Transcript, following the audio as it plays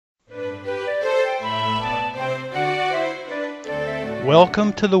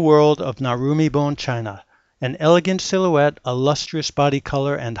Welcome to the world of Narumi bone china, an elegant silhouette, a lustrous body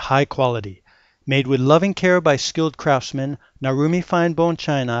color, and high quality. Made with loving care by skilled craftsmen, Narumi fine bone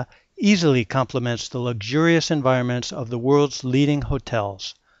china easily complements the luxurious environments of the world's leading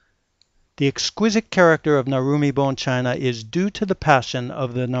hotels. The exquisite character of Narumi bone china is due to the passion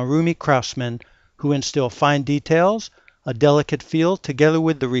of the Narumi craftsmen who instill fine details, a delicate feel, together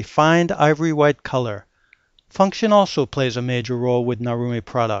with the refined ivory white color. Function also plays a major role with Narumi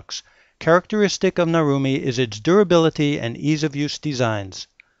products. Characteristic of Narumi is its durability and ease of use designs.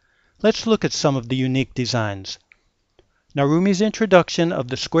 Let's look at some of the unique designs. Narumi's introduction of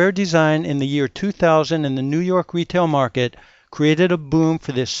the square design in the year 2000 in the New York retail market created a boom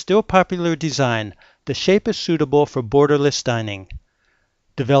for this still popular design. The shape is suitable for borderless dining.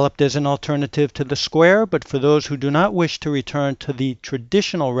 Developed as an alternative to the square, but for those who do not wish to return to the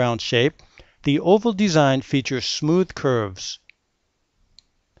traditional round shape, the oval design features smooth curves.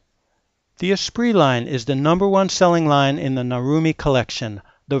 The Esprit line is the #1 selling line in the Narumi collection.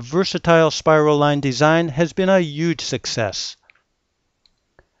 The versatile spiral line design has been a huge success.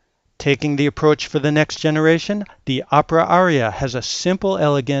 Taking the approach for the next generation, the Opera Aria has a simple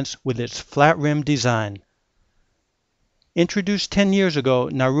elegance with its flat rim design. Introduced 10 years ago,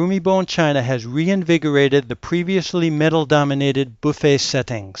 Narumi bone china has reinvigorated the previously metal-dominated buffet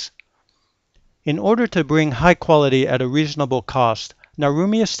settings. In order to bring high quality at a reasonable cost,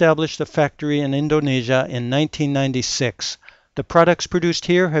 Narumi established a factory in Indonesia in 1996. The products produced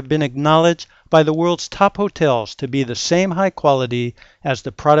here have been acknowledged by the world's top hotels to be the same high quality as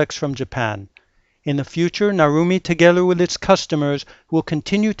the products from Japan. In the future, Narumi, together with its customers, will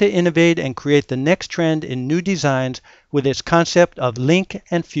continue to innovate and create the next trend in new designs with its concept of link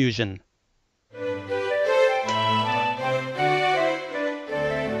and fusion.